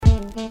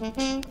Hello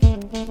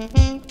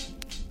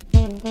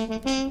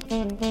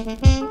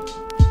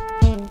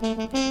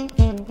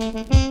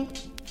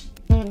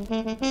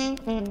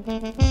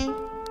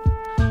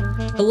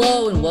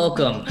and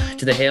welcome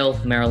to the Hail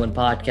Maryland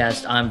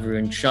podcast. I'm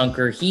Varun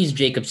Shankar. He's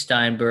Jacob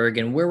Steinberg,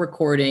 and we're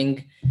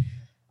recording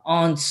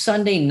on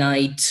Sunday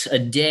night, a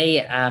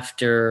day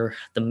after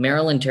the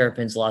Maryland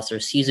Terrapins lost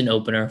their season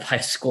opener by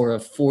a score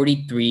of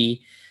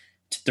 43-3.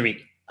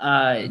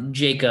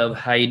 Jacob,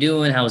 how you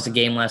doing? How was the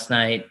game last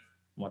night?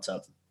 What's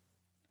up?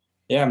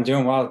 Yeah, I'm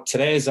doing well.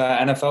 Today's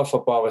NFL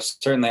football was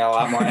certainly a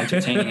lot more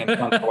entertaining and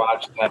fun to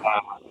watch than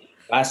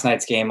last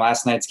night's game.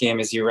 Last night's game,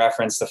 as you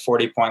referenced, the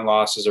 40-point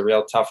loss was a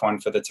real tough one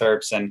for the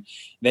Terps, and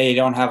they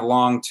don't have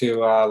long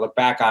to look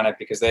back on it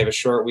because they have a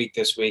short week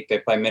this week. They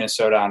play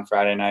Minnesota on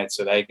Friday night,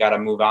 so they got to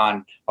move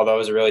on. Although it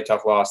was a really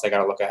tough loss, they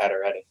got to look ahead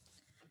already.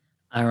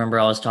 I remember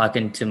I was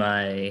talking to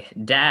my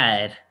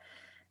dad,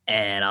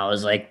 and I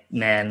was like,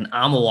 man,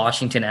 I'm a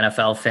Washington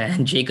NFL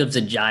fan. Jacob's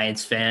a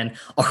Giants fan.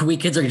 Our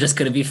weekends are just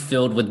going to be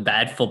filled with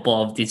bad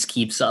football if this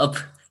keeps up.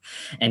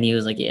 And he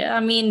was like, yeah, I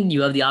mean,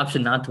 you have the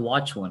option not to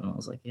watch one. And I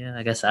was like, yeah,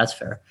 I guess that's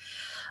fair.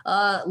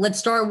 Let's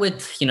start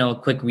with, a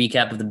quick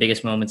recap of the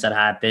biggest moments that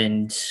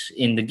happened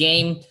in the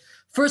game.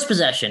 First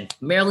possession,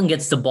 Maryland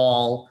gets the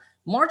ball,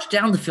 march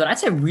down the field. I'd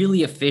say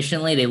really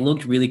efficiently. They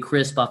looked really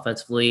crisp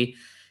offensively,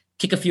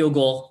 kick a field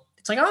goal.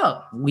 It's like,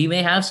 oh, we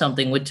may have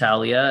something with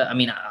Taulia. I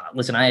mean,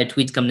 listen, I had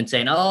tweets coming in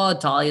saying, oh,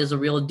 Taulia's a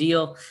real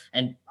deal.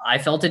 And I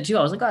felt it too.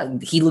 I was like, oh,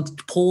 he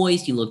looked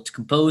poised. He looked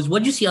composed. What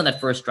did you see on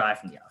that first drive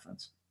from the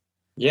offense?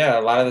 Yeah,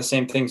 a lot of the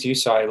same things you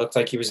saw. He looked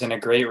like he was in a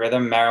great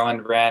rhythm.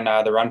 Maryland ran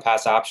the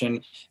run-pass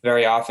option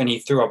very often. He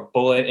threw a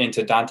bullet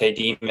into Dante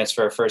Demas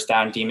for a first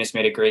down. Demas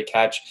made a great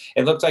catch.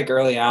 It looked like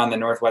early on the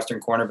Northwestern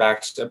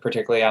cornerbacks,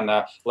 particularly on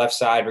the left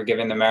side, were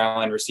giving the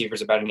Maryland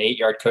receivers about an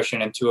 8-yard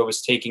cushion, and Tua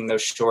was taking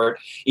those short,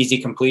 easy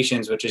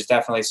completions, which is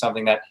definitely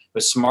something that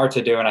was smart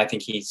to do, and I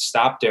think he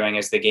stopped doing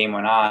as the game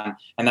went on.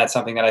 And that's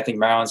something that I think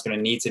Maryland's going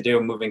to need to do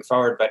moving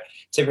forward. But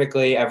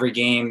typically every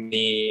game,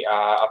 the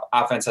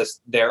offense has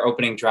their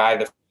opening drive,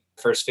 the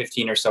first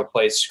 15 or so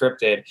plays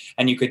scripted,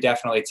 and you could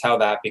definitely tell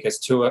that because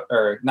Taulia,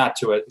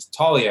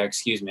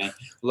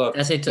 looked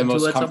the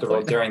most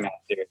comfortable during that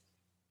period.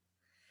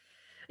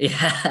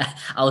 Yeah,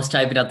 I was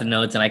typing out the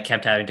notes and I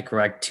kept having to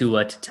correct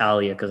Tua to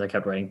Taulia because I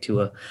kept writing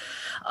Tua.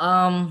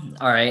 All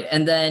right,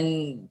 and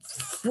then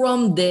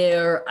from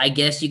there, I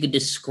guess you could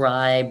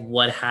describe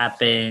what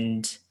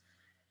happened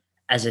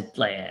as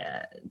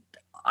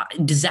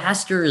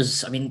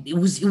disasters. I mean, it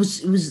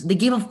was they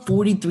gave up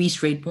 43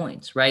 straight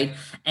points, right?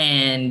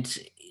 And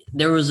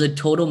there was a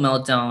total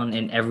meltdown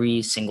in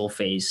every single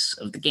phase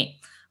of the game.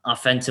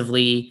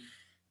 Offensively,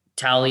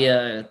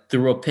 Taulia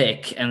threw a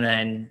pick, and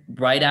then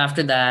right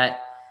after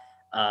that,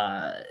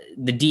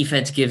 the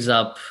defense gives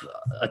up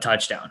a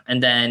touchdown.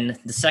 And then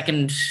the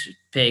second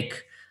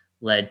pick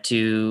led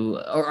to,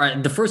 or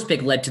the first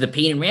pick led to the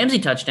Peyton Ramsey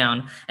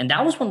touchdown. And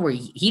that was one where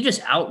he just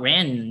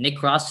outran Nick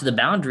Cross to the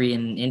boundary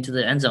and into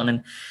the end zone.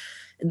 And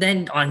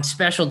then on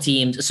special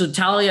teams, so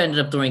Taulia ended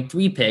up throwing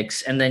 3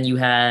 picks. And then you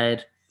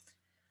had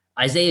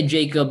Isaiah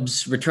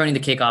Jacobs returning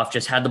the kickoff,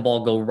 just had the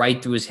ball go right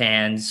through his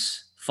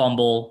hands,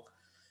 fumble,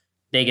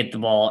 they get the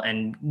ball.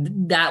 And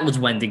that was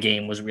when the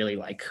game was really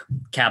like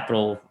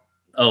capital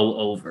O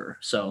over.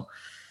 So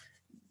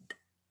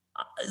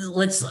we're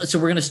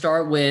going to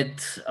start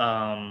with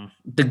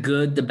the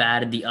good, the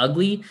bad, and the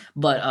ugly.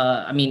 But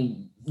I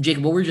mean,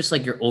 Jacob, what were just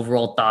like your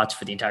overall thoughts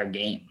for the entire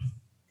game?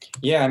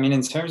 Yeah, I mean,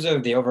 in terms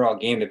of the overall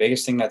game, the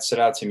biggest thing that stood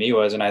out to me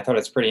was, and I thought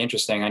it's pretty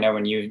interesting, I know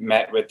when you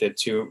met with the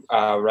two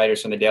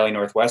writers from the Daily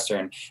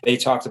Northwestern, they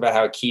talked about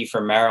how key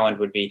for Maryland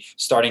would be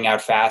starting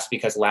out fast,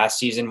 because last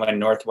season when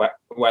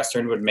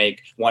Northwestern would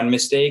make one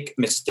mistake,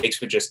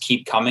 mistakes would just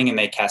keep coming and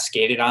they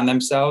cascaded on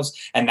themselves.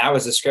 And that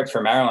was the script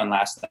for Maryland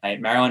last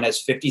night. Maryland has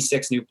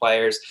 56 new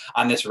players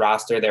on this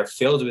roster. They're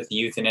filled with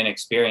youth and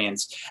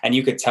inexperience. And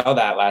you could tell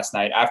that last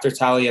night. After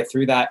Taulia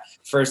threw that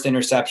first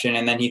interception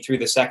and then he threw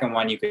the second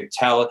one, you could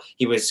tell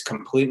he was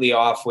completely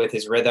off with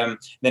his rhythm.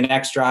 The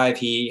next drive,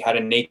 he had a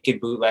naked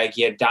bootleg.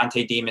 He had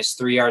Dante Demas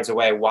 3 yards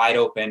away, wide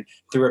open,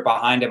 threw it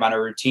behind him on a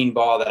routine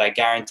ball that I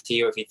guarantee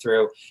you if he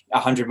threw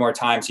 100 more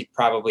times, he'd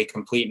probably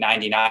complete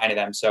 99 of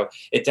them. So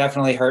it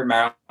definitely hurt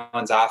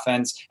Maryland's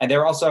offense. And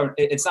they're also,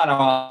 it's not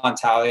all on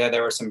Taulia.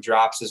 There were some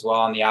drops as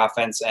well on the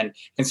offense. And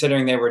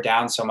considering they were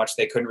down so much,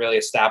 they couldn't really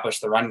establish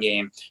the run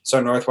game.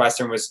 So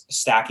Northwestern was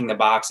stacking the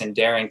box and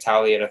daring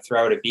Taulia to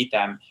throw to beat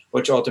them,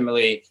 which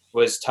ultimately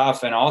was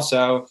tough. And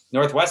also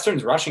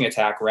Northwestern's rushing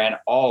attack ran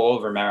all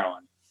over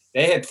Maryland.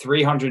 They had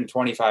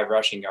 325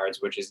 rushing yards,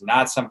 which is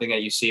not something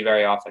that you see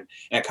very often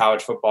in a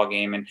college football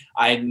game.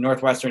 And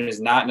Northwestern is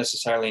not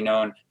necessarily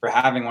known for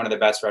having one of the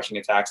best rushing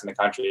attacks in the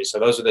country. So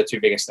those are the two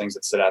biggest things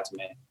that stood out to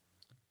me.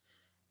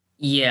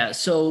 Yeah,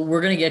 so we're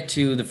gonna get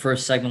to the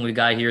first segment we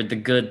got here, the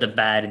good, the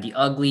bad, and the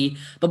ugly.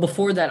 But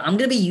before that, I'm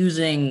gonna be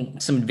using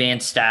some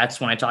advanced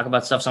stats when I talk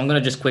about stuff. So I'm gonna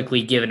just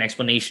quickly give an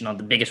explanation on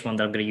the biggest one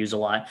that I'm gonna use a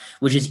lot,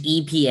 which is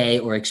EPA,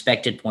 or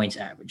expected points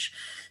average.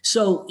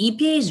 So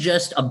EPA is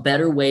just a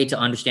better way to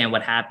understand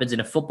what happens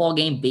in a football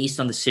game based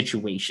on the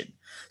situation.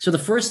 So the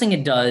first thing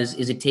it does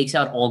is it takes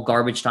out all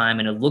garbage time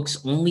and it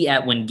looks only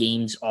at when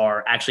games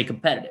are actually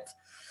competitive.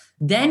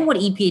 Then what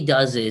EPA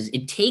does is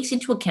it takes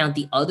into account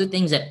the other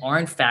things that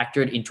aren't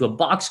factored into a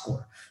box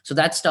score. So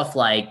that's stuff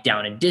like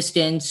down and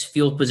distance,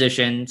 field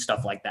position,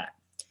 stuff like that.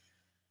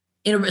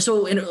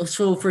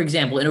 So for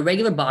example, in a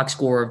regular box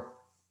score,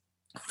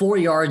 4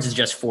 yards is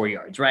just 4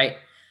 yards, right?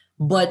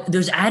 But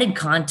there's added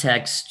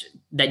context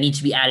that needs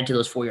to be added to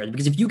those 4 yards,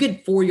 because if you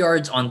get 4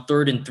 yards on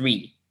 3rd and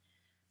 3,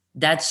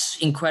 that's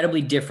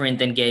incredibly different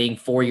than getting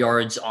 4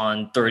 yards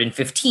on 3rd and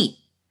 15.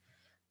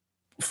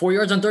 4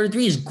 yards on 3rd and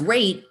 3 is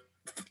great.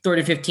 3rd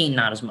and 15,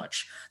 not as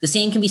much. The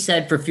same can be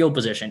said for field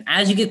position.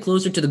 As you get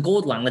closer to the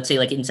goal line, let's say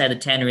like inside the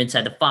 10 or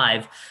inside the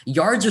 5,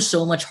 yards are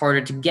so much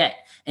harder to get.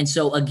 And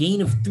so a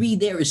gain of 3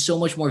 there is so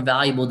much more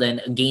valuable than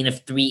a gain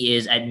of 3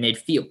 is at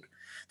midfield.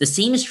 The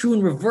same is true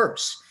in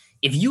reverse.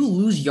 If you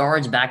lose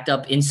yards backed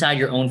up inside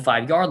your own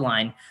 5 yard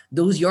line,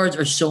 those yards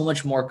are so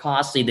much more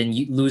costly than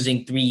you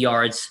losing 3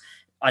 yards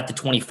at the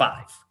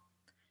 25.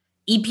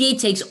 EPA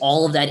takes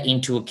all of that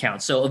into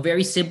account. So a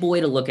very simple way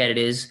to look at it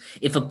is,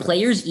 if a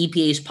player's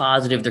EPA is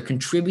positive, they're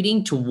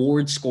contributing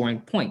towards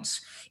scoring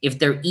points. If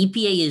their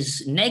EPA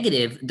is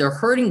negative, they're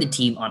hurting the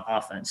team on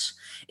offense.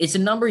 It's a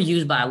number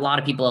used by a lot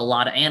of people, a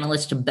lot of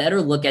analysts, to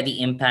better look at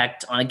the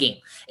impact on a game.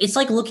 It's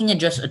like looking at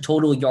just a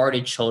total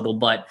yardage total,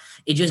 but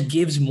it just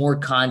gives more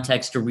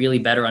context to really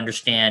better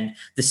understand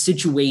the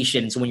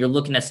situation. So when you're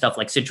looking at stuff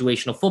like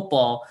situational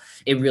football,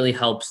 it really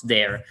helps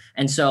there.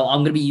 And so I'm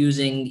going to be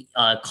using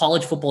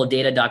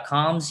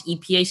collegefootballdata.com's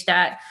EPA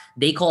stat.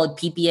 They call it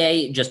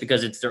PPA just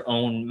because it's their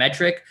own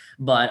metric,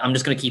 but I'm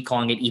just going to keep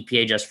calling it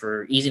EPA just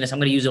for easiness. I'm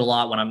going to use it a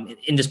lot when I'm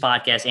in this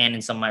podcast and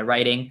in some of my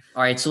writing.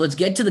 All right, so let's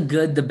get to the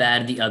good, the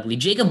bad, the ugly.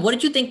 Jacob, what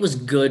did you think was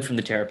good from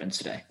the Terrapins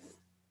today?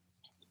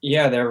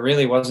 Yeah, there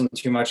really wasn't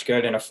too much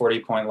good in a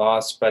 40-point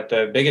loss, but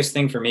the biggest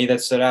thing for me that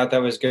stood out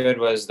that was good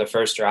was the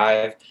first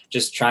drive,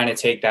 just trying to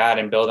take that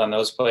and build on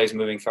those plays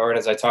moving forward.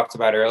 As I talked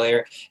about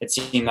earlier, it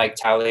seemed like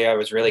Talia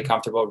was really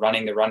comfortable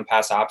running the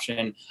run-pass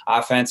option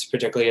offense,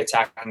 particularly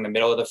attacking the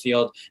middle of the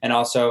field, and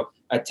also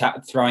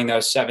throwing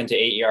those 7 to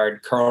 8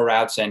 yard curl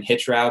routes and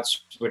hitch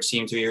routes, which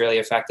seem to be really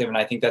effective. And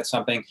I think that's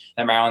something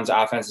that Maryland's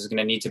offense is going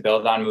to need to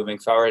build on moving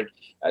forward.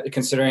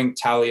 Considering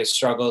Talia's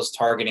struggles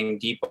targeting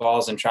deep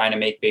balls and trying to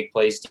make big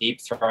plays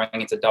deep, throwing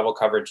into double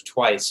coverage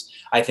twice,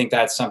 I think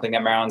that's something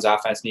that Maryland's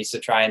offense needs to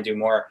try and do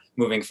more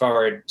moving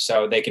forward,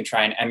 so they can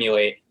try and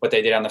emulate what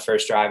they did on the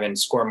first drive and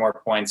score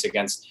more points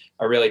against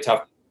a really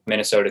tough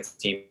Minnesota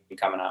team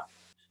coming up.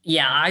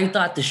 Yeah, I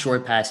thought the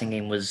short passing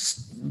game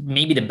was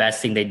maybe the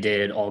best thing they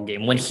did all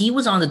game. When he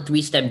was on the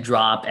 3-step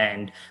drop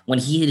and when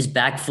he hit his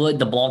back foot,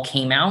 the ball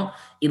came out.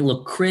 It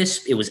looked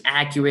crisp. It was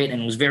accurate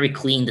and it was very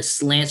clean. The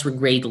slants were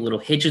great. The little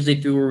hitches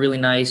they threw were really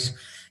nice.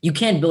 You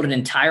can't build an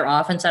entire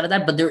offense out of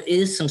that, but there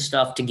is some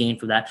stuff to gain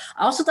from that.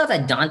 I also thought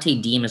that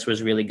Dante Demas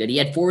was really good. He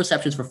had 4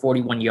 receptions for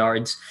 41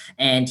 yards,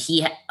 and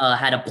he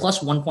had a plus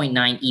 1.9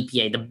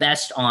 EPA, the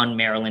best on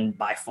Maryland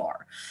by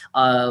far.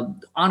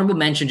 Honorable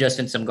mention just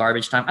in some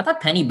garbage time. I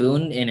thought Penny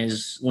Boone in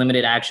his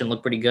limited action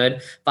looked pretty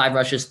good. 5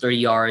 rushes, 30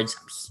 yards.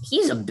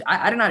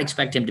 I did not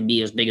expect him to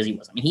be as big as he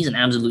was. I mean, he's an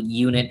absolute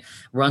unit,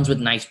 runs with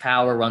nice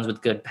power, runs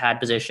with good pad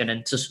position,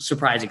 and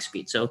surprising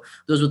speed. So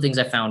those were things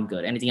I found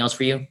good. Anything else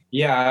for you?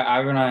 Yeah, I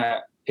want to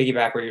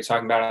piggyback what you're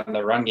talking about on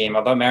the run game.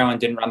 Although Maryland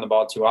didn't run the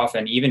ball too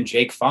often, even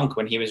Jake Funk,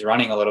 when he was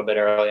running a little bit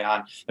early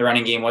on, the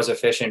running game was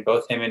efficient.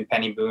 Both him and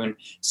Penny Boone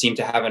seemed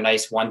to have a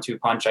nice 1-2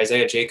 punch.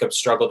 Isaiah Jacobs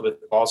struggled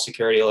with ball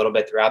security a little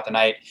bit throughout the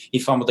night. He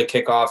fumbled the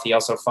kickoff. He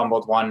also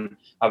fumbled one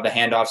of the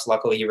handoffs.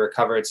 Luckily, he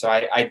recovered. So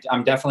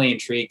I'm definitely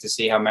intrigued to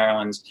see how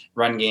Maryland's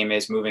run game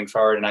is moving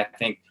forward. And I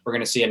think we're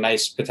going to see a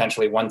nice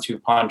potentially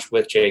 1-2 punch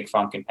with Jake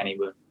Funk and Penny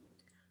Boone.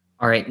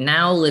 All right,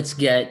 now let's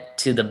get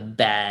to the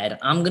bad.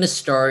 I'm going to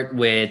start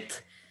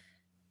with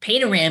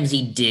Peyton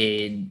Ramsey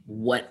did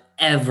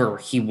whatever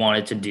he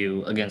wanted to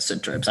do against the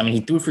Terps. I mean,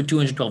 he threw for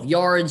 212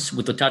 yards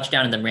with a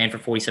touchdown and then ran for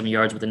 47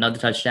 yards with another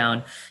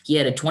touchdown. He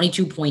had a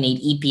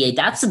 22.8 EPA.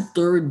 That's the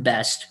third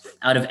best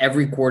out of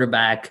every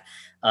quarterback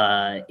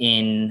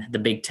in the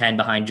Big Ten,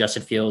 behind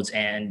Justin Fields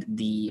and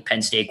the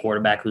Penn State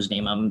quarterback whose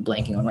name I'm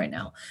blanking on right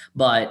now.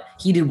 But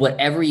he did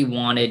whatever he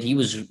wanted. He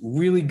was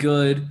really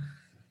good.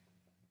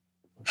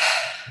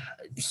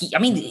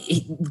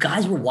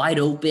 Guys were wide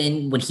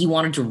open. When he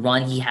wanted to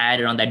run, he had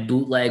it on that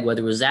bootleg,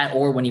 whether it was that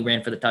or when he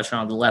ran for the touchdown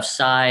on the left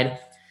side.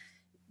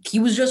 He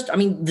was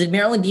the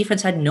Maryland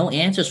defense had no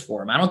answers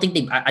for him. I think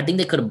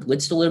they could have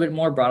blitzed a little bit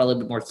more, brought a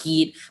little bit more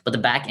heat, but the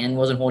back end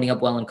wasn't holding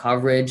up well in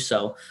coverage.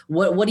 So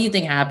what do you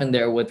think happened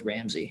there with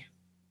Ramsey?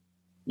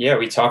 Yeah,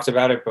 we talked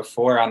about it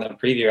before on the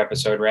preview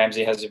episode.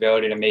 Ramsey has the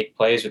ability to make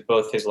plays with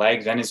both his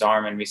legs and his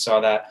arm, and we saw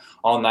that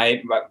all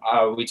night.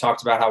 But we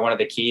talked about how one of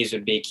the keys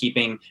would be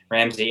keeping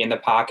Ramsey in the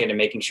pocket and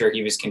making sure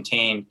he was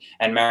contained,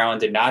 and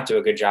Maryland did not do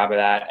a good job of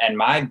that. And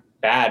my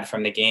bad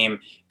from the game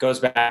goes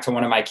back to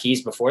one of my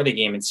keys before the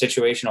game in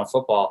situational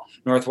football.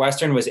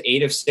 Northwestern was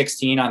 8 of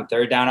 16 on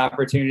third down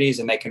opportunities,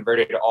 and they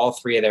converted all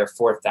 3 of their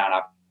fourth down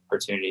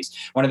opportunities.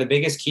 One of the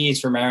biggest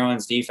keys for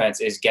Maryland's defense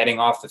is getting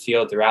off the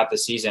field throughout the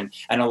season.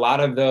 And a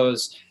lot of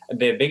those,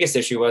 the biggest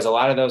issue was a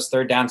lot of those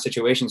third down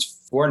situations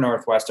for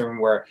Northwestern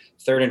were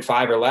 3rd and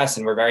 5 or less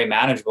and were very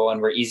manageable and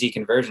were easy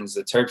conversions.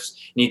 The Terps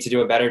need to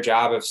do a better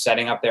job of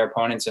setting up their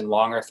opponents in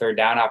longer third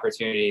down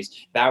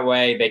opportunities. That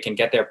way they can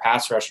get their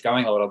pass rush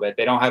going a little bit.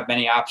 They don't have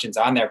many options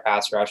on their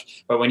pass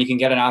rush, but when you can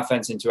get an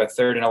offense into a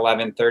 3rd and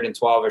 11, 3rd and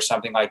 12 or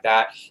something like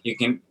that, you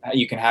can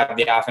have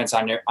the offense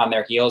on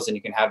their heels, and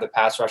you can have the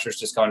pass rushers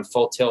just going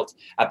full tilt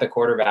at the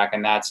quarterback.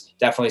 And that's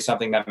definitely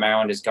something that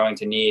Maryland is going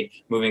to need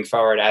moving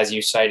forward, as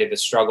you cited the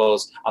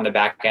struggles on the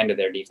back end of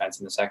their defense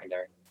in the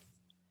secondary.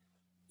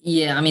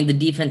 Yeah, I mean, the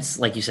defense,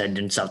 like you said,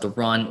 didn't stop the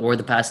run or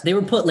the pass. They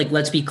were put,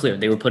 let's be clear,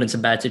 they were put in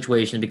some bad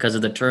situations because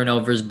of the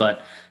turnovers,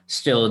 but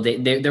still,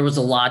 there was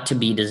a lot to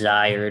be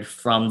desired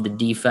from the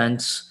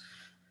defense.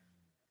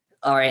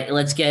 All right,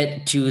 let's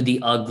get to the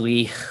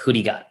ugly. Who do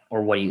you got,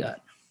 or what do you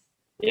got?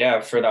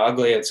 Yeah, for the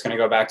ugly, it's going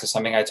to go back to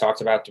something I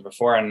talked about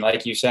before. And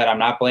like you said, I'm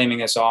not blaming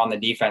this all on the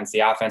defense. The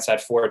offense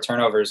had 4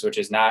 turnovers, which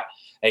is not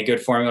a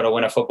good formula to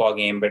win a football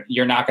game, but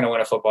you're not going to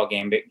win a football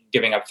game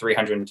giving up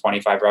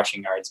 325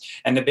 rushing yards.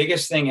 And the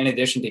biggest thing, in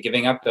addition to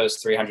giving up those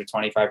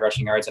 325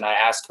 rushing yards, and I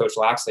asked Coach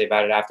Locksley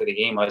about it after the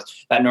game,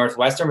 was that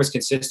Northwestern was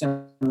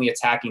consistently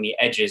attacking the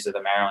edges of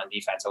the Maryland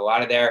defense. A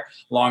lot of their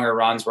longer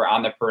runs were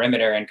on the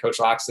perimeter, and Coach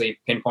Locksley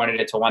pinpointed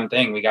it to one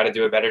thing: we got to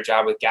do a better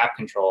job with gap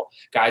control.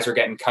 Guys were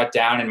getting cut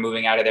down and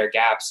moving out of their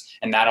gaps,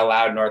 and that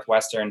allowed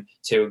Northwestern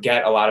to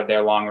get a lot of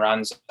their long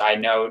runs. I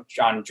know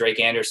on Drake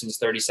Anderson's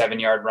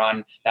 37-yard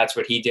run, that's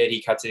what he did.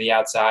 He cut to the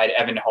outside.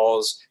 Evan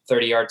Hull's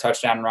 30-yard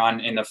touchdown run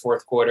in the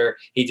fourth quarter,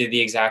 he did the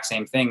exact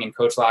same thing. And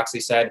Coach Locksley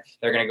said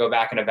they're going to go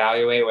back and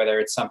evaluate whether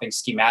it's something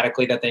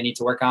schematically that they need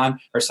to work on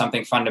or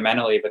something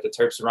fundamentally. But the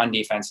Terps' run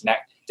defense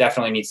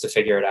definitely needs to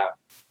figure it out.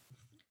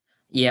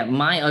 Yeah,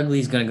 my ugly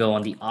is going to go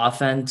on the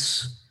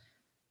offense.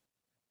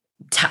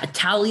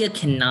 Taulia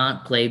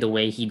cannot play the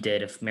way he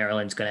did if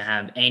Maryland's going to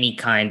have any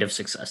kind of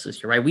success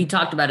this year, right? We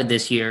talked about it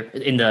this year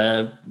in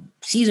the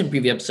season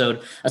preview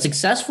episode. A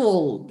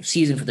successful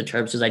season for the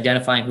Terps is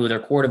identifying who their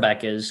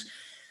quarterback is.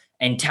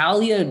 And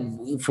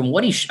Taulia, from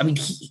what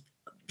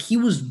he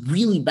was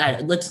really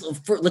bad. Let's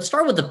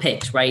start with the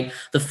picks, right?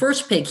 The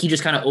first pick, he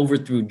just kind of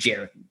overthrew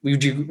Jarrett.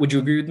 Would you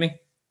agree with me?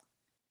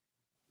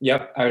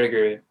 Yep, I would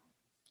agree.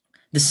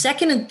 The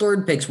second and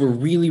third picks were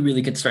really,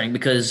 really concerning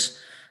because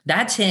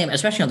that's him,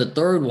 especially on the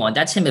third one,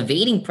 that's him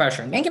evading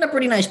pressure, making a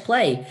pretty nice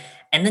play,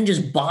 and then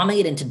just bombing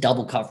it into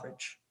double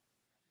coverage.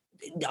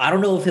 I don't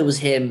know if it was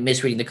him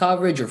misreading the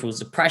coverage or if it was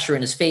the pressure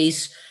in his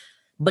face,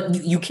 but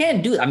you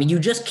can't do it. I mean, you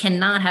just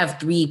cannot have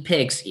 3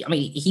 picks. I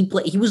mean,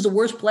 he was the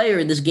worst player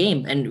in this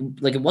game,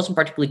 and it wasn't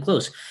particularly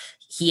close.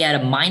 He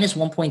had a minus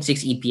 1.6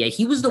 EPA.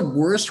 He was the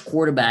worst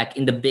quarterback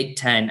in the Big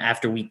Ten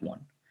after week 1.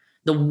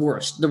 The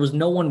worst. There was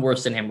no one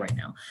worse than him right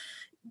now.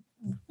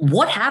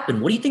 What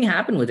happened? What do you think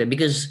happened with it?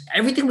 Because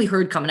everything we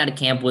heard coming out of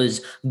camp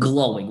was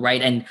glowing, right?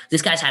 And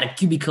this guy's had a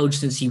QB coach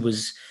since he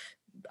was,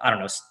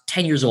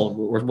 10 years old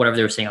or whatever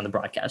they were saying on the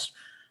broadcast.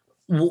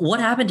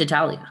 What happened to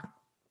Taulia?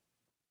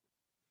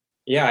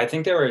 Yeah, I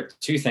think there were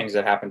 2 things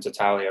that happened to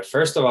Taulia.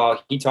 First of all,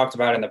 he talked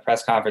about in the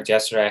press conference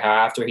yesterday how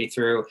after he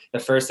threw the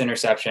first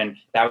interception,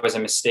 that was a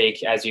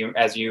mistake. As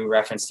you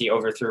referenced, he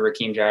overthrew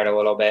Raheem Jarrett a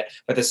little bit.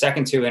 But the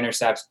second 2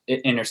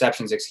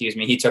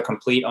 interceptions, he took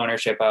complete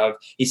ownership of.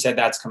 He said,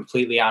 that's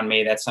completely on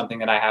me. That's something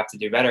that I have to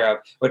do better of,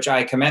 which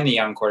I commend the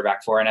young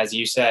quarterback for. And as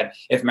you said,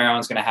 if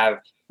Maryland's going to have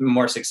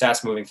more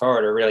success moving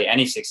forward, or really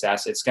any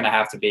success, it's going to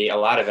have to be a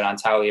lot of it on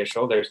Taulia's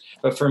shoulders.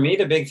 But for me,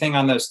 the big thing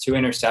on those 2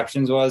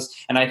 interceptions was,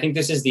 and I think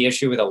this is the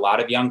issue with a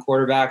lot of young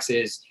quarterbacks,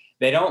 is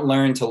they don't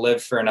learn to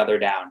live for another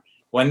down.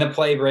 When the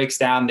play breaks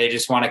down, they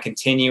just want to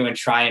continue and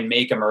try and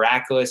make a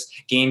miraculous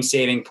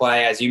game-saving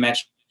play. As you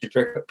mentioned,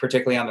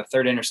 particularly on the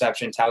third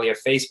interception, Taulia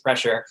faced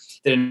pressure,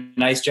 did a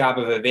nice job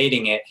of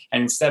evading it.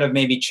 And instead of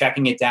maybe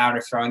checking it down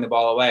or throwing the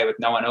ball away with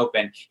no one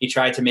open, he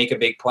tried to make a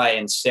big play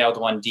and sailed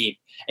one deep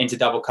into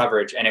double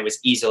coverage, and it was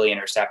easily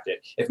intercepted.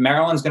 If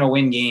Maryland's going to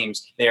win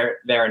games, they're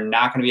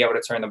not going to be able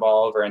to turn the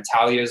ball over, and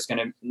Taulia is going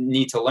to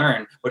need to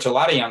learn, which a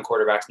lot of young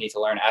quarterbacks need to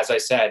learn, as I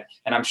said,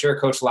 and I'm sure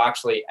Coach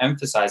Locksley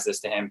emphasized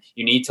this to him.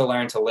 You need to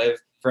learn to live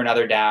for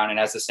another down, and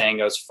as the saying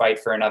goes, fight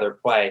for another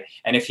play.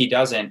 And if he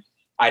doesn't,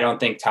 I don't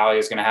think Taulia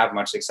is going to have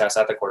much success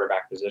at the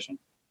quarterback position.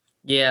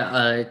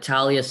 Yeah,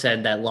 Taulia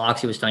said that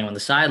Locksley was telling him on the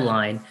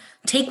sideline,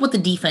 take what the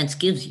defense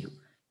gives you.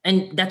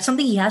 And that's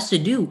something he has to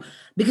do,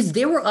 because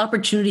there were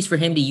opportunities for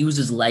him to use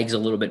his legs a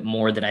little bit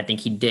more than I think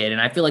he did. And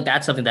I feel like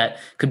that's something that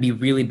could be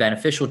really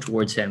beneficial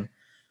towards him.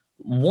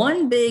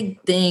 One big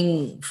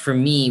thing for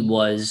me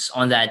was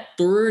on that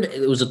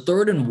it was a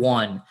 3rd and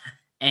 1.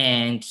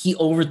 and he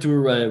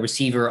overthrew a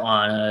receiver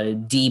on a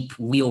deep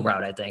wheel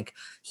route, I think.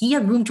 He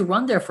had room to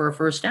run there for a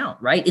first down,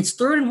 right? It's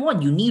 3rd and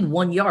 1. You need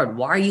 1 yard.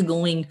 Why are you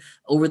going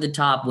over the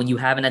top when you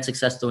haven't had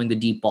success throwing the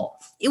deep ball?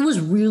 It was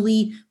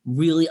really,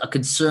 really a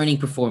concerning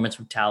performance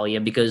from Talia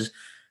because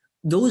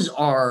those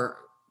are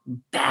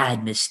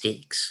bad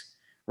mistakes,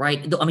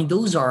 right? I mean,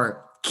 those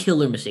are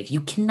killer mistakes.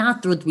 You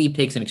cannot throw 3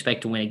 picks and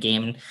expect to win a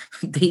game.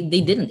 They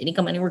didn't. They didn't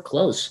come anywhere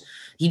close.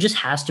 He just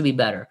has to be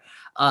better.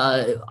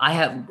 You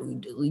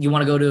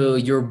want to go to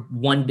your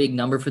one big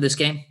number for this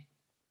game?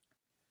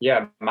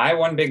 Yeah, my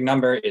one big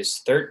number is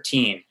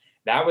 13.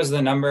 That was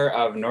the number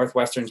of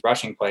Northwestern's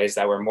rushing plays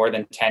that were more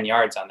than 10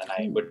 yards on the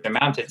night, which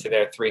amounted to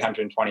their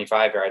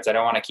 325 yards. I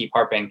don't want to keep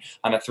harping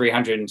on the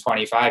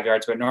 325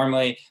 yards, but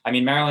normally, I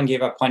mean, Maryland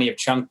gave up plenty of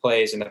chunk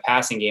plays in the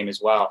passing game as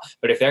well.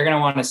 But if they're going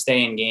to want to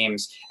stay in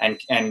games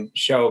and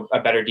show a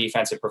better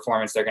defensive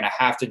performance, they're going to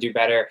have to do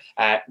better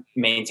at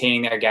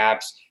maintaining their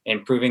gaps,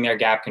 improving their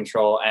gap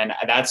control. And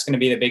that's going to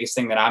be the biggest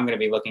thing that I'm going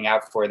to be looking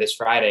out for this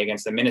Friday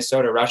against the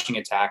Minnesota rushing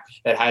attack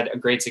that had a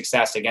great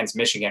success against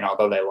Michigan,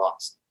 although they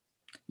lost.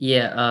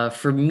 Yeah,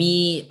 for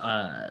me,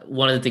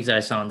 one of the things that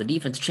I saw on the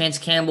defense, Chance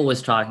Campbell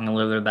was talking a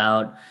little bit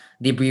about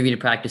the abbreviated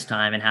practice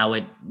time and how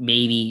it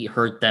maybe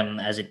hurt them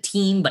as a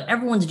team, but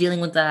everyone's dealing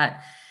with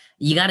that.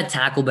 You got to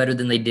tackle better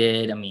than they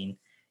did. I mean,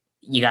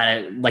 you got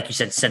to, like you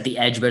said, set the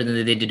edge better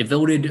than they did.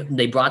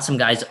 They brought some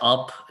guys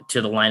up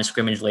to the line of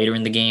scrimmage later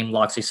in the game,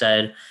 Loxley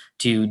said,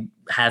 to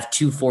have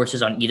 2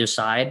 forces on either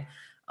side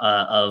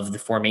of the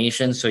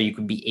formation, so you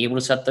could be able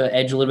to set the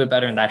edge a little bit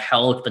better, and that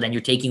helped. But then you're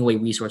taking away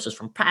resources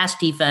from pass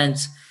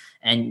defense,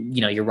 and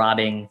you're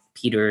robbing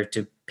Peter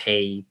to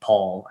pay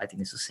Paul, I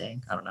think is the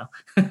saying. I don't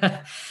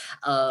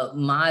know.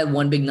 My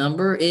one big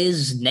number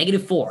is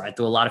 -4. I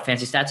threw a lot of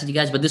fancy stats at you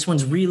guys, but this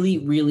one's really,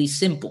 really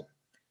simple.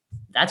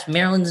 That's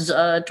Maryland's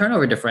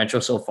turnover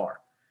differential so far.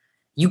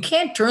 You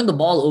can't turn the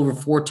ball over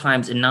 4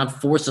 times and not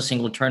force a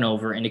single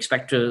turnover and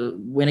expect to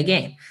win a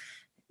game,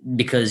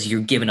 because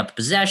you're giving up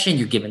possession,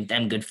 you're giving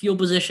them good field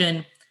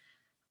position.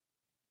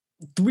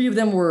 3 of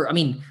them were, I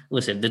mean,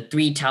 listen, the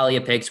 3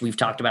 Talia picks, we've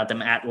talked about them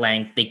at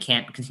length. They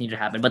can't continue to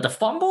happen. But the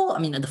fumble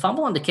on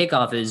the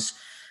kickoff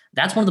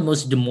that's one of the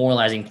most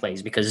demoralizing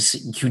plays, because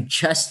you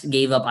just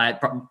gave up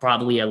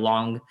probably a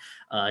long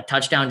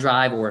touchdown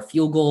drive or a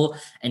field goal,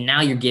 and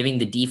now you're giving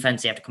the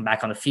defense, they have to come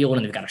back on the field,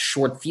 and they've got a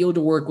short field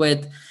to work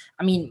with.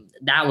 I mean,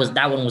 that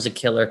one was a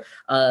killer.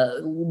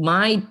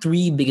 My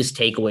 3 biggest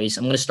takeaways,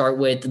 I'm going to start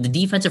with the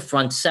defensive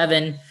front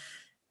 7,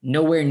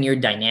 nowhere near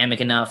dynamic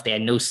enough. They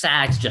had no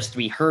sacks, just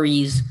 3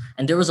 hurries.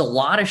 And there was a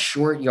lot of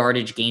short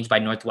yardage gains by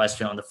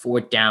Northwestern on the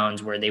 4th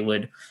downs where they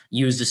would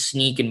use the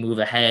sneak and move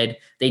ahead.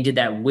 They did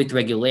that with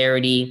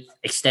regularity,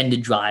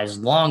 extended drives,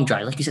 long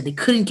drives. Like you said, they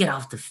couldn't get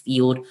off the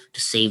field to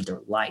save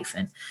their life.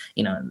 And,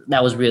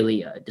 that was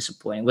really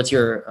disappointing. What's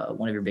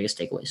one of your biggest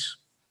takeaways?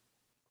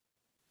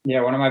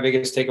 Yeah, one of my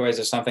biggest takeaways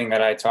is something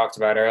that I talked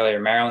about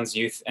earlier. Maryland's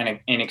youth and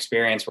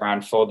inexperience were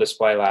on full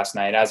display last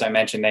night. As I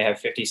mentioned, they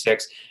have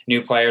 56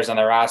 new players on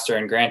the roster,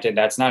 and granted,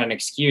 that's not an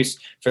excuse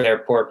for their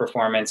poor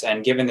performance.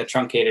 And given the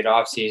truncated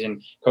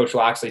offseason, Coach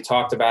Loxley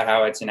talked about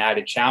how it's an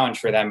added challenge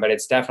for them, but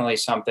it's definitely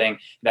something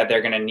that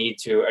they're going to need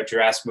to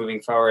address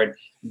moving forward.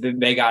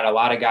 They got a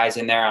lot of guys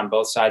in there on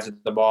both sides of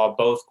the ball.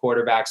 Both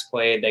quarterbacks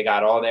played. They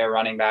got all their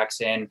running backs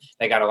in.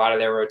 They got a lot of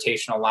their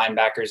rotational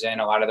linebackers in,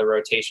 a lot of the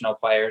rotational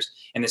players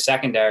in the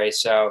secondary.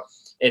 So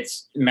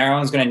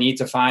Maryland's going to need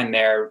to find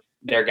their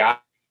guys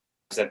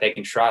that they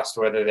can trust,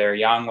 whether they're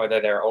young,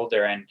 whether they're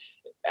older. And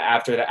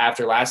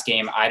after last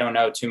game, I don't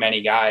know too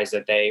many guys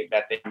that they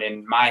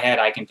in my head,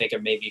 I can think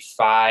of maybe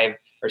 5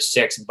 or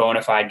 6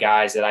 bona fide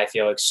guys that I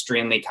feel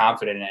extremely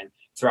confident in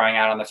throwing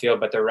out on the field,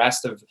 but the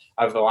rest of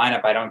the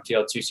lineup I don't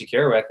feel too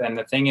secure with. And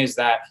the thing is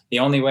that the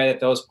only way that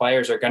those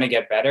players are going to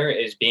get better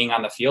is being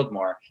on the field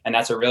more. And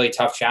that's a really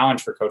tough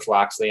challenge for Coach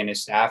Loxley and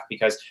his staff,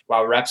 because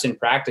while reps in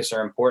practice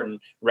are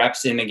important,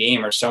 reps in the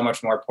game are so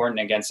much more important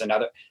against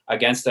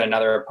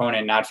another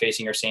opponent, not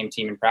facing your same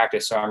team in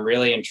practice. So I'm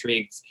really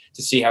intrigued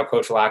to see how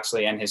Coach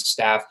Loxley and his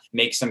staff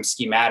make some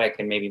schematic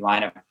and maybe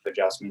lineup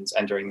adjustments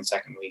entering the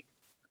second week.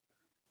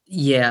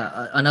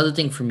 Yeah, another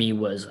thing for me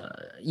was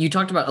you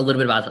talked about a little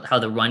bit about how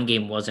the run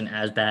game wasn't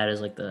as bad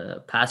as like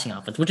the passing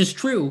offense, which is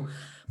true,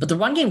 but the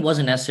run game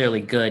wasn't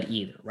necessarily good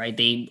either, right?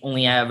 They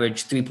only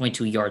averaged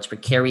 3.2 yards per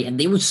carry, and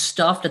they were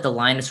stuffed at the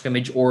line of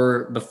scrimmage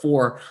or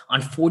before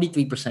on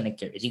 43% of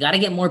carries. You got to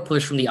get more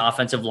push from the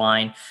offensive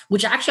line,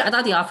 which actually I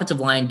thought the offensive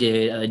line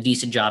did a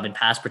decent job in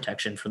pass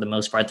protection for the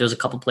most part. There was a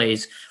couple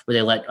plays where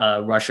they let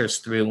rushers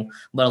through,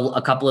 but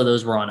a couple of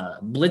those were on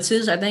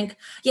blitzes, I think.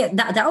 Yeah,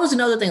 that was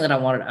another thing that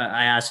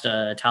I asked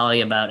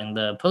Talia about in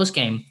the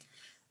postgame.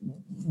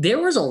 There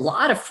was a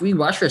lot of free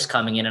rushers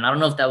coming in, and I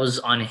don't know if that was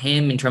on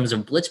him in terms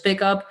of blitz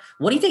pickup.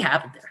 What do you think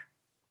happened there?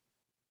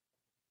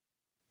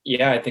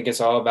 Yeah, I think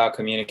it's all about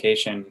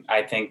communication.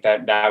 I think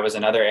that was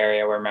another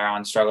area where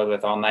Maryland struggled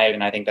with all night,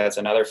 and I think that's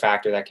another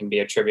factor that can be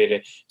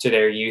attributed to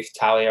their youth.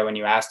 Talia, when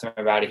you asked him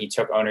about it, he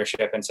took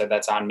ownership and said,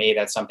 "That's on me.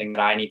 That's something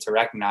that I need to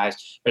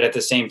recognize." But at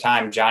the same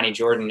time, Johnny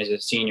Jordan is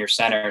a senior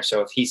center, so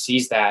if he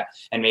sees that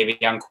and maybe a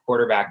young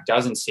quarterback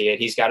doesn't see it,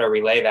 he's got to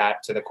relay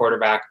that to the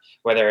quarterback,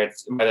 whether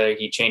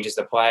he changes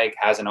the play,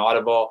 has an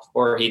audible,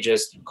 or he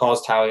just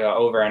calls Talia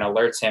over and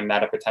alerts him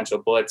that a potential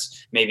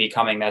blitz may be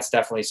coming. That's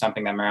definitely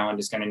something that Maryland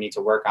is going to need to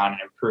work on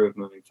and improve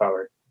moving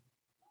forward.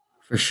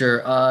 For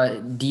sure.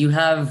 Do you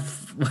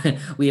have,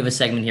 we have a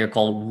segment here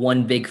called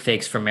One Big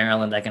Fix for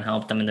Maryland that can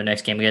help them in their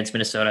next game against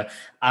Minnesota.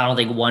 I don't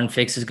think one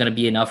fix is going to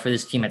be enough for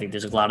this team. I think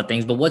there's a lot of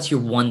things, but what's your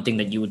one thing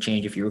that you would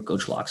change if you were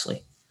Coach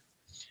Loxley?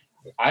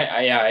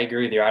 I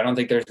agree with you. I don't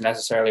think there's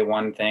necessarily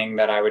one thing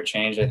that I would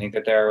change. I think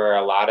that there are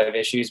a lot of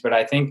issues, but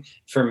I think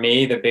for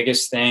me, the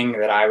biggest thing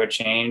that I would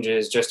change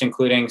is just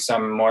including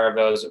some more of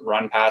those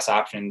run pass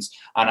options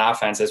on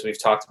offense, as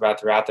we've talked about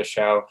throughout the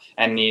show,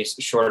 and these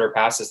shorter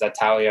passes that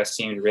Talia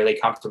seemed really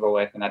comfortable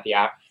with, and that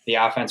the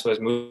offense was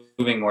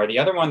moving more. The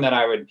other one that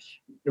I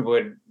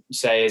would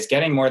say is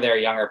getting more of their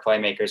younger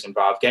playmakers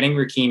involved, getting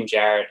Raheem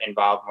Jarrett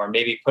involved more,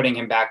 maybe putting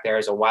him back there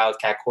as a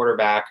wildcat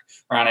quarterback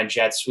or on a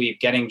jet sweep,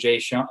 getting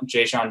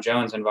Jay-Sean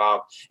Jones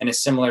involved in a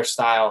similar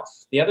style.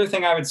 The other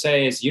thing I would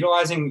say is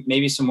utilizing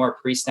maybe some more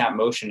pre-snap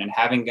motion and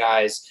having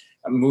guys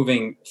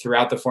moving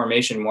throughout the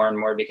formation more and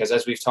more, because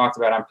as we've talked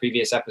about on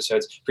previous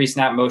episodes,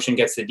 pre-snap motion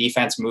gets the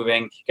defense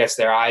moving, gets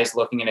their eyes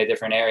looking in a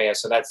different area.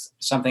 So that's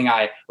something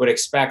I would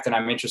expect, and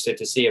I'm interested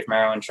to see if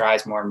Maryland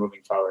tries more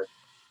moving forward.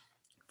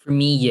 For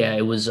me, yeah,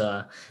 it was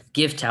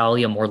give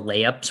Talia more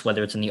layups,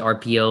 whether it's in the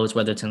RPOs,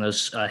 whether it's in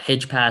those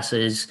hitch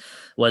passes,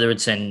 whether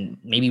it's in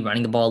maybe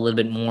running the ball a little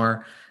bit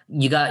more.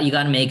 You got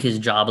to make his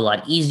job a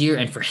lot easier.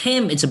 And for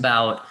him, it's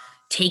about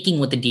taking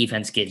what the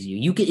defense gives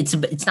you.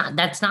 It's not,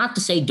 that's not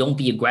to say don't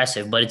be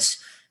aggressive, but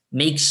it's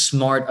make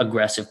smart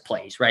aggressive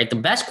plays, right? The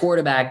best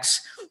quarterbacks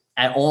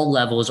at all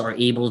levels are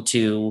able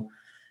to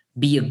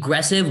be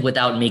aggressive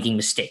without making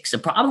mistakes. The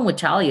problem with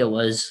Talia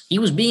was he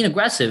was being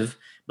aggressive,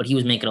 but he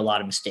was making a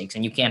lot of mistakes,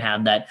 and you can't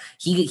have that.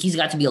 He's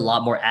got to be a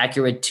lot more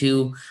accurate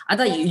too. I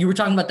thought you were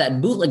talking about that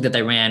bootleg that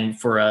they ran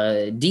for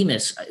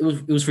Demas.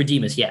 It was for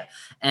Demas, yeah.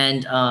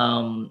 And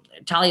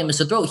Talia missed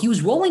a throw. He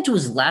was rolling to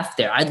his left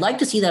there. I'd like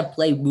to see that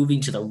play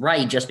moving to the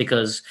right, just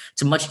because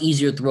it's a much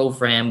easier throw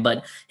for him.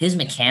 But his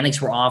mechanics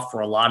were off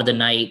for a lot of the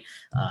night.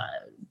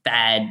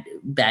 Bad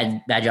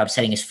job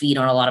setting his feet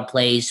on a lot of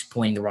plays,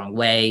 pointing the wrong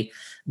way.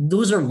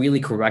 Those are really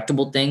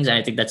correctable things, and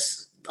I think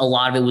that's a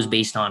lot of it was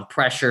based on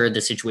pressure, the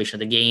situation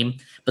of the game.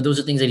 But those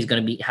are things that he's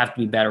going to have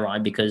to be better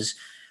on, because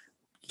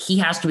he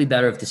has to be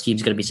better if this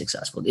team's going to be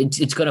successful.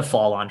 It's going to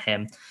fall on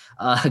him.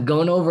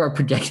 Going over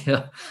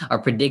our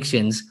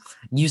predictions,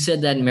 you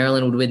said that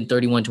Maryland would win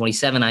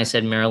 31-27. I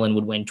said Maryland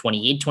would win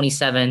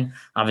 28-27.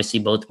 Obviously,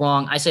 both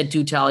wrong. I said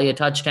 2 Talia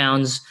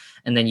touchdowns,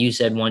 and then you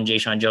said 1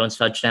 Jay-Sean Jones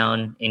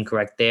touchdown.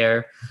 Incorrect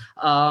there.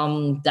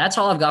 That's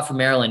all I've got for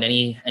Maryland.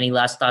 Any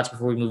last thoughts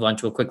before we move on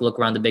to a quick look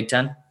around the Big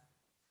Ten?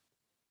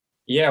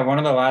 Yeah, one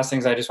of the last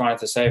things I just wanted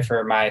to say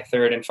for my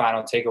third and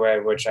final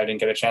takeaway, which I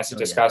didn't get a chance to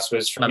discuss,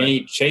 was for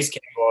me, Chase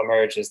Campbell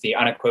emerged as the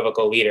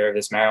unequivocal leader of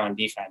this Maryland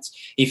defense.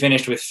 He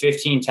finished with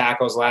 15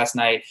 tackles last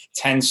night,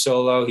 10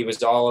 solo. He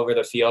was all over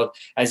the field.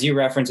 As you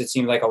referenced, it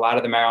seemed like a lot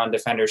of the Maryland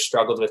defenders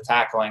struggled with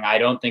tackling. I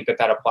don't think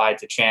that applied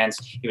to Chance.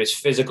 He was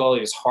physical.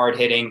 He was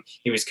hard-hitting.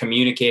 He was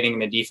communicating in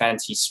the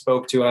defense. He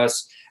spoke to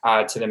us.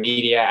 To the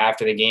media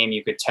after the game.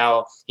 You could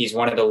tell he's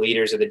one of the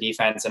leaders of the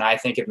defense. And I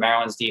think if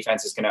Maryland's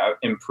defense is going to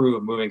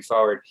improve moving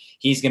forward,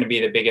 he's going to be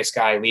the biggest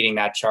guy leading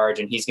that charge,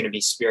 and he's going to be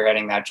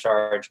spearheading that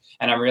charge.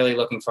 And I'm really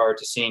looking forward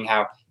to seeing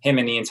how him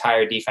and the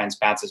entire defense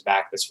bounces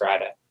back this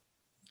Friday.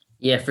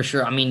 Yeah, for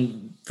sure. I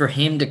mean, for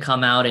him to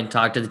come out and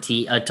talk to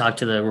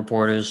the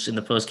reporters in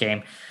the post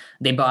game,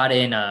 they brought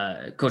in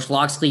Coach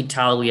Loxley,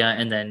 Talia,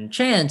 and then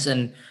Chance.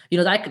 And,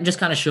 that just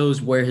kind of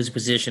shows where his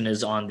position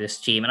is on this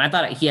team. And I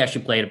thought he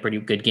actually played a pretty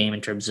good game in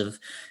terms of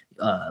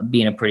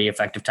being a pretty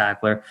effective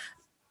tackler.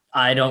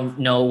 I don't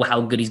know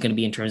how good he's going to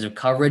be in terms of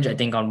coverage. I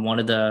think on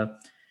the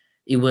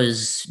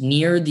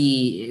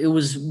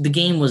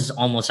game was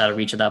almost out of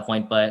reach at that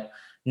point, but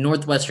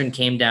Northwestern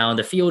came down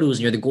the field. It was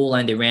near the goal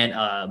line. They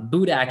ran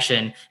boot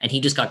action, and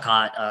he just got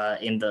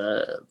caught in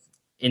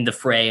the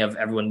fray of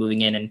everyone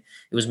moving in, and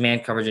it was man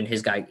coverage, and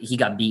he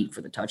got beat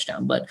for the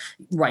touchdown. But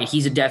right,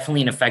 he's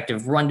definitely an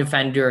effective run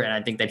defender, and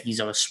I think that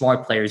he's a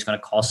smart player. He's going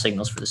to call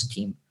signals for this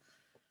team.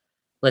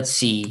 Let's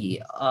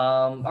see.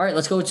 All right,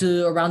 let's go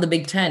to around the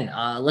Big Ten.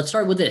 Let's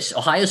start with this.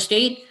 Ohio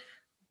State,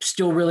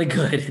 still really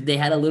good. They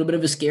had a little bit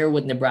of a scare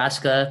with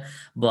Nebraska,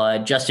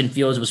 but Justin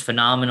Fields was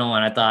phenomenal,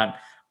 and I thought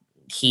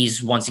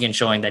he's once again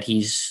showing that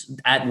he's,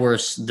 at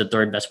worst, the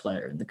third best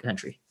player in the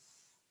country.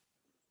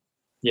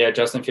 Yeah,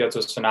 Justin Fields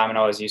was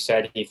phenomenal. As you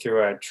said, he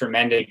threw a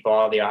tremendous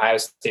ball. The Ohio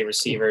State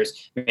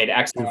receivers made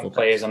excellent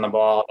plays on the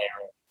ball.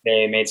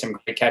 They made some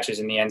great catches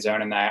in the end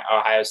zone, and the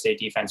Ohio State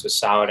defense was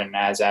solid and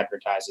as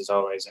advertised as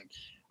always. And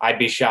I'd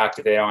be shocked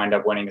if they don't end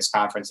up winning this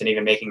conference and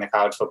even making the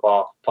college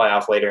football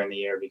playoff later in the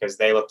year, because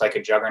they looked like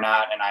a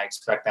juggernaut, and I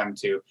expect them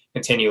to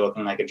continue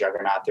looking like a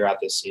juggernaut throughout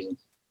this season.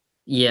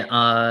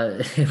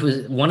 Yeah, it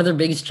was one of their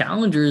biggest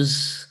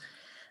challengers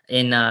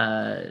in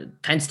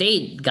Penn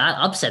State got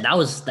upset.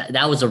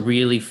 That was a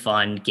really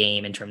fun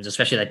game in terms of,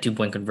 especially that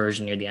 2-point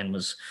conversion near the end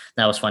was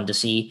fun to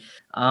see.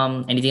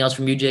 Anything else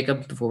from you,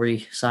 Jacob, before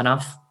we sign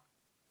off?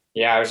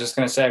 Yeah, I was just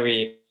going to say,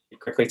 we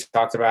quickly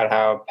talked about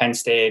how Penn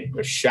State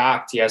was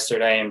shocked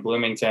yesterday in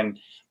Bloomington.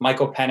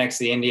 Michael Penix,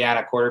 the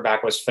Indiana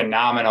quarterback, was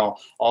phenomenal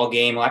all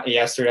game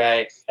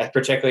yesterday,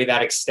 particularly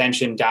that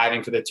extension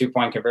diving for the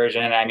 2-point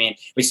conversion. I mean,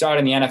 we saw it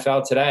in the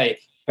NFL today.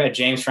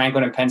 James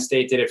Franklin and Penn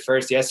State did it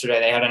first yesterday.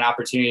 They had an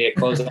opportunity to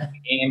close out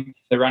the game.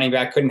 The running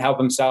back couldn't help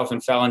himself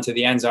and fell into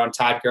the end zone.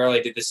 Todd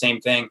Gurley did the same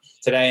thing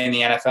today in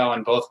the NFL,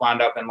 and both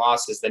wound up in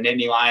losses. The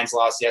Nittany Lions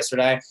lost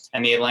yesterday,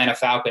 and the Atlanta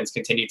Falcons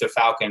continued to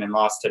falcon and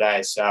lost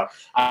today. So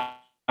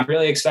I'm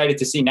really excited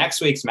to see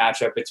next week's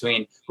matchup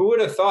between, who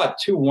would have thought,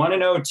 two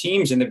 1-0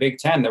 teams in the Big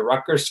Ten, the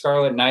Rutgers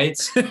Scarlet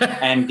Knights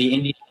and the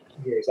Indiana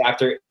Tigers,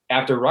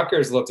 after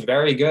Rutgers looked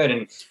very good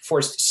and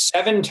forced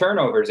 7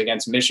 turnovers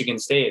against Michigan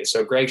State.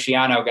 So Greg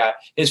Schiano got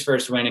his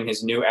first win in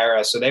his new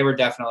era. So they were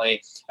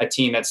definitely a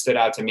team that stood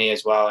out to me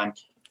as well. And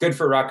good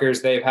for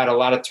Rutgers. They've had a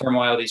lot of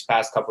turmoil these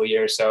past couple of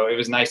years. So it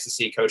was nice to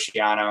see Coach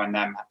Schiano and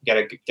them get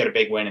a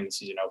big win in the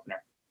season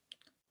opener.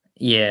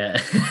 Yeah.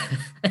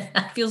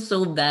 I feel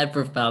so bad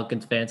for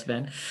Falcons fans,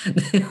 man.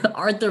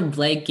 Arthur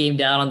Blank came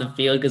down on the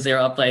field because they were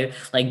up by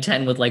like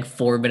 10 with like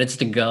 4 minutes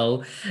to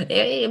go.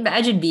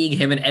 Imagine being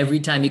him, and every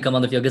time you come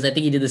on the field, because I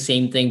think he did the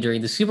same thing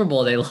during the Super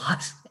Bowl they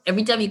lost.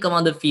 Every time you come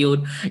on the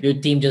field, your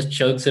team just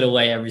chokes it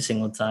away every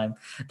single time.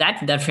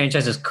 That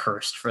franchise is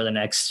cursed for the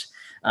next,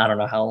 I don't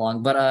know how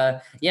long.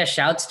 But yeah,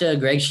 shouts to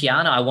Greg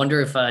Schiano. I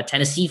wonder if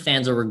Tennessee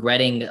fans are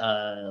regretting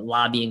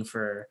lobbying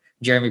for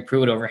Jeremy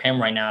Pruitt over him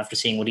right now after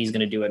seeing what he's going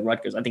to do at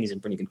Rutgers. I think he's a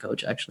pretty good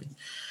coach, actually.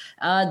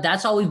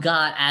 That's all we've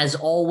got. As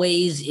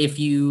always, if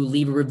you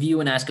leave a review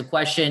and ask a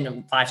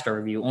question, 5-star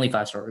review, only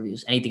 5-star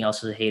reviews. Anything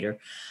else is a hater.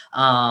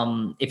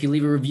 If you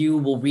leave a review,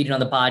 we'll read it on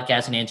the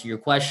podcast and answer your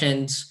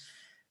questions.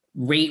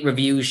 Rate,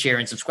 review, share,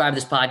 and subscribe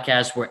to this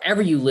podcast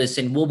wherever you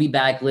listen. We'll be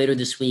back later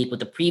this week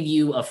with a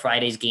preview of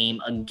Friday's game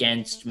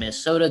against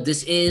Minnesota.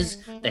 This is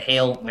the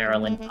Hail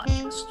Maryland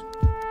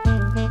podcast.